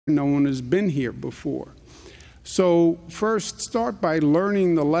No one has been here before. So first, start by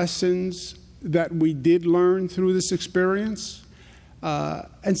learning the lessons that we did learn through this experience.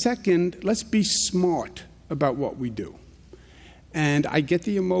 And second, let's be smart about what we do. And I get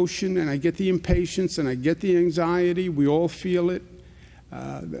the emotion, and I get the impatience, and I get the anxiety. We all feel it.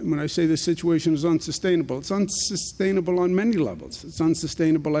 When I say the situation is unsustainable, it's unsustainable on many levels. It's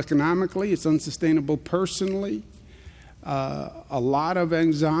unsustainable economically. It's unsustainable personally. A lot of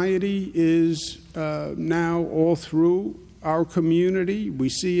anxiety is now all through our community. We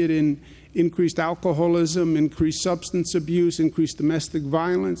see it in increased alcoholism, increased substance abuse, increased domestic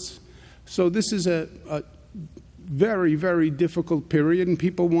violence. So this is a very, very difficult period, and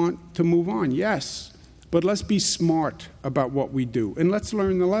people want to move on, yes. But let's be smart about what we do, and let's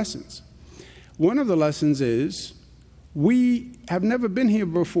learn the lessons. One of the lessons is we have never been here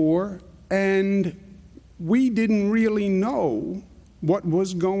before, and we didn't really know what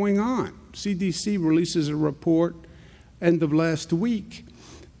was going on. CDC releases a report end of last week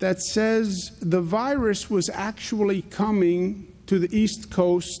that says the virus was actually coming to the East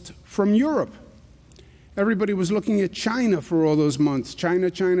Coast from Europe. Everybody was looking at China for all those months. China,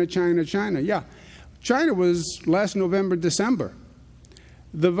 China, China, China. Yeah, China was last November, December.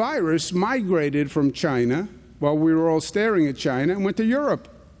 The virus migrated from China while we were all staring at China and went to Europe.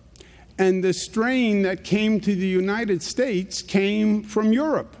 And the strain that came to the United States came from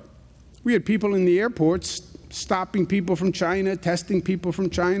Europe. We had people in the airports stopping people from China, testing people from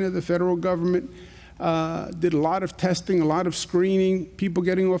China. The federal government did a lot of testing, a lot of screening, people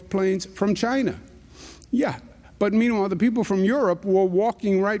getting off planes from China. Yeah, but meanwhile, the people from Europe were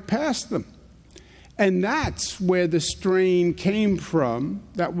walking right past them. And that's where the strain came from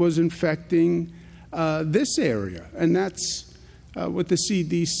that was infecting this area. And that's what the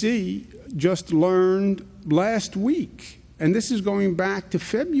CDC just learned last week. And this is going back to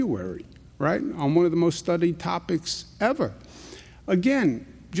February, right, on one of the most studied topics ever. Again,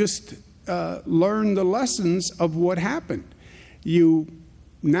 just learn the lessons of what happened. You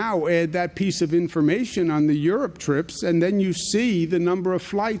now add that piece of information on the Europe trips, and then you see the number of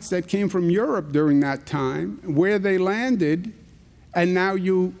flights that came from Europe during that time, where they landed, and now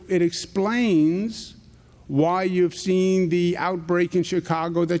it explains why you've seen the outbreak in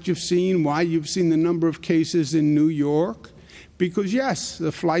Chicago that you've seen, why you've seen the number of cases in New York. Because yes,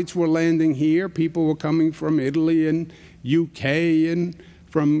 the flights were landing here, people were coming from Italy and UK and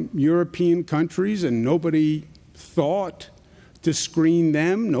from European countries, and nobody thought to screen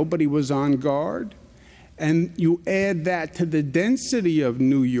them. Nobody was on guard. And you add that to the density of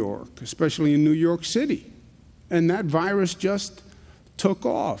New York, especially in New York City, and that virus just took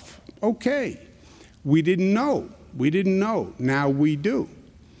off. Okay, we didn't know. We didn't know. Now we do.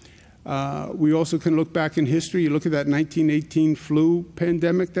 We also can look back in history. You look at that 1918 flu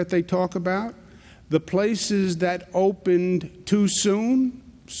pandemic that they talk about. The places that opened too soon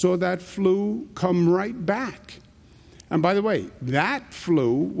saw that flu come right back. And by the way, that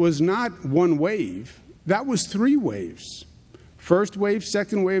flu was not one wave. That was 3 waves. First wave,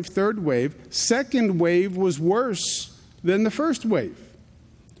 second wave, third wave. Second wave was worse than the first wave.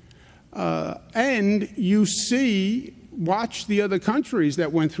 And you see, watch the other countries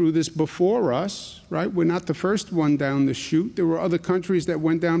that went through this before us, right? We're not the first one down the chute. There were other countries that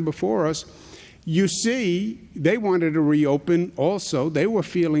went down before us. You see, they wanted to reopen also. They were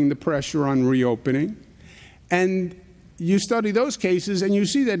feeling the pressure on reopening. And you study those cases, and you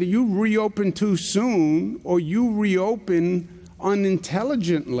see that you reopen too soon, or you reopen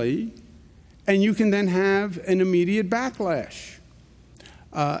unintelligently, and you can then have an immediate backlash.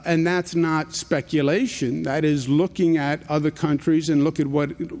 And that's not speculation. That is looking at other countries and look at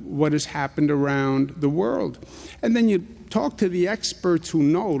what has happened around the world. And then you talk to the experts who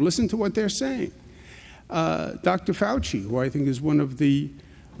know. Listen to what they're saying. Dr. Fauci, who I think is one of the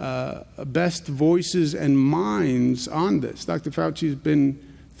best voices and minds on this. Dr. Fauci has been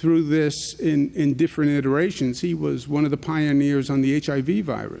through this in different iterations. He was one of the pioneers on the HIV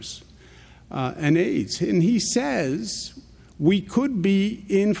virus and AIDS. And he says we could be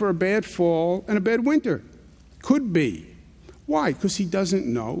in for a bad fall and a bad winter. Could be. Why? Because he doesn't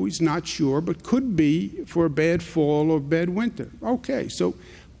know. He's not sure, but could be for a bad fall or bad winter. Okay, so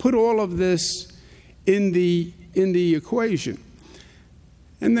put all of this in the equation.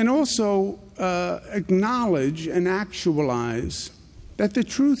 And then also acknowledge and actualize that the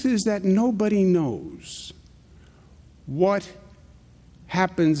truth is that nobody knows what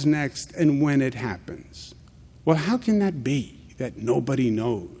happens next and when it happens. Well, how can that be that nobody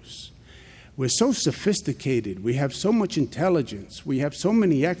knows? We're so sophisticated. We have so much intelligence. We have so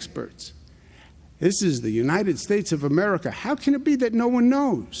many experts. This is the United States of America. How can it be that no one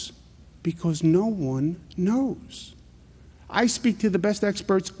knows? Because no one knows. I speak to the best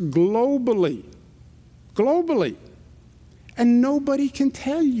experts globally, and nobody can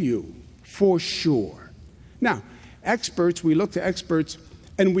tell you for sure. Now, experts, we look to experts,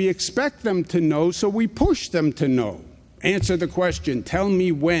 and we expect them to know, so we push them to know. Answer the question, tell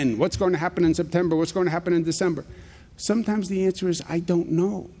me when, what's going to happen in September, what's going to happen in December. Sometimes the answer is, I don't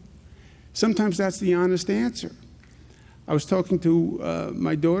know. Sometimes that's the honest answer. I was talking to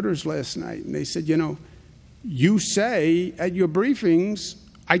my daughters last night, and they said, you know, you say at your briefings,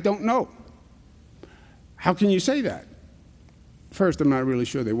 I don't know. How can you say that? First, I'm not really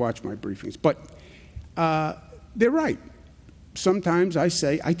sure they watch my briefings, but they're right. Sometimes I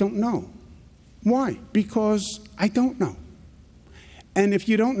say, I don't know. Why? Because I don't know. And if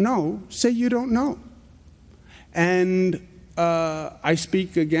you don't know, say you don't know. And I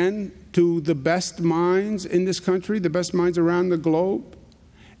speak again to the best minds in this country, the best minds around the globe,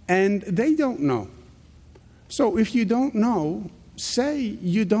 and they don't know. So if you don't know, say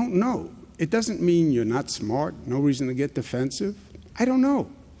you don't know. It doesn't mean you're not smart, no reason to get defensive. I don't know.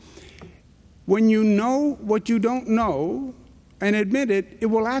 When you know what you don't know and admit it, it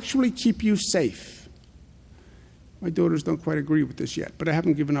will actually keep you safe. My daughters don't quite agree with this yet, but I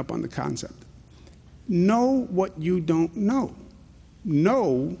haven't given up on the concept. Know what you don't know.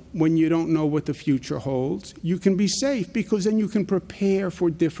 Know when you don't know what the future holds. You can be safe because then you can prepare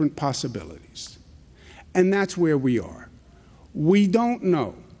for different possibilities. And that's where we are. We don't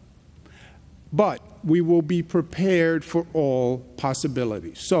know, but we will be prepared for all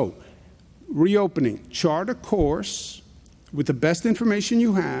possibilities. So, reopening, chart a course with the best information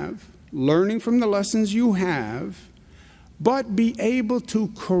you have, learning from the lessons you have, but be able to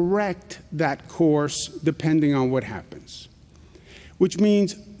correct that course depending on what happens. Which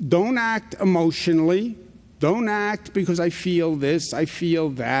means don't act emotionally, don't act because I feel this, I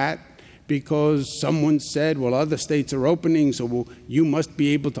feel that, because someone said, well, other states are opening, so you must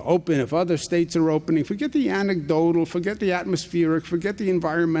be able to open if other states are opening. Forget the anecdotal, forget the atmospheric, forget the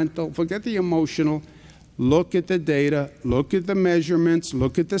environmental, forget the emotional. Look at the data, look at the measurements,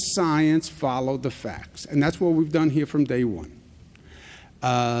 look at the science, follow the facts. And that's what we've done here from day one.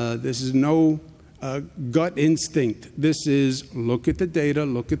 This is no gut instinct. This is look at the data,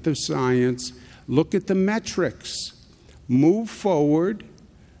 look at the science, look at the metrics. Move forward,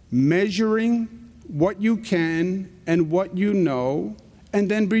 measuring what you can and what you know, and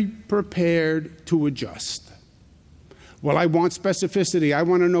then be prepared to adjust. Well, I want specificity. I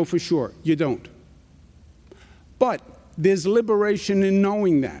want to know for sure. You don't. But there's liberation in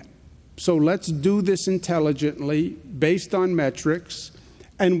knowing that. So let's do this intelligently, based on metrics,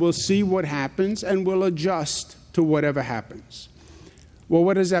 and we'll see what happens, and we'll adjust to whatever happens. Well,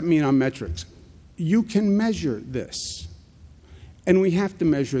 what does that mean on metrics? You can measure this, and we have to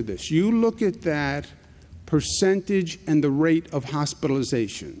measure this. You look at that percentage and the rate of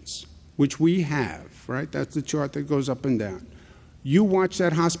hospitalizations, which we have, right? That's the chart that goes up and down. You watch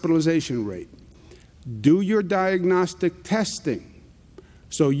that hospitalization rate. Do your diagnostic testing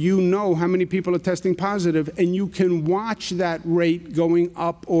so you know how many people are testing positive, and you can watch that rate going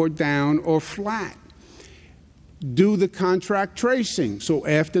up or down or flat. Do the contact tracing. So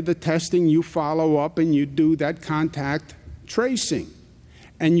after the testing, you follow up and you do that contact tracing.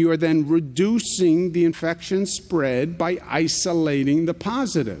 And you are then reducing the infection spread by isolating the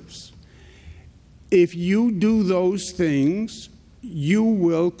positives. If you do those things, you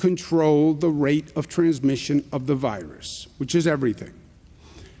will control the rate of transmission of the virus, which is everything.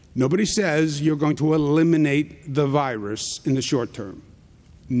 Nobody says you're going to eliminate the virus in the short term.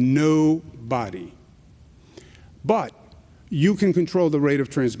 Nobody. But you can control the rate of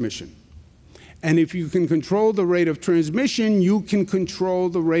transmission. And if you can control the rate of transmission, you can control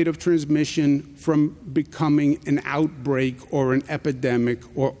the rate of transmission from becoming an outbreak or an epidemic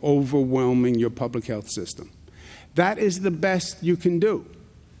or overwhelming your public health system. That is the best you can do.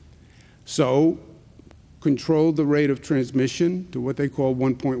 So control the rate of transmission to what they call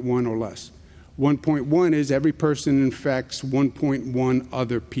 1.1 or less. 1.1 is every person infects 1.1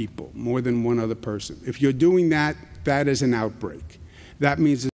 other people, more than one other person. If you're doing that, that is an outbreak. That means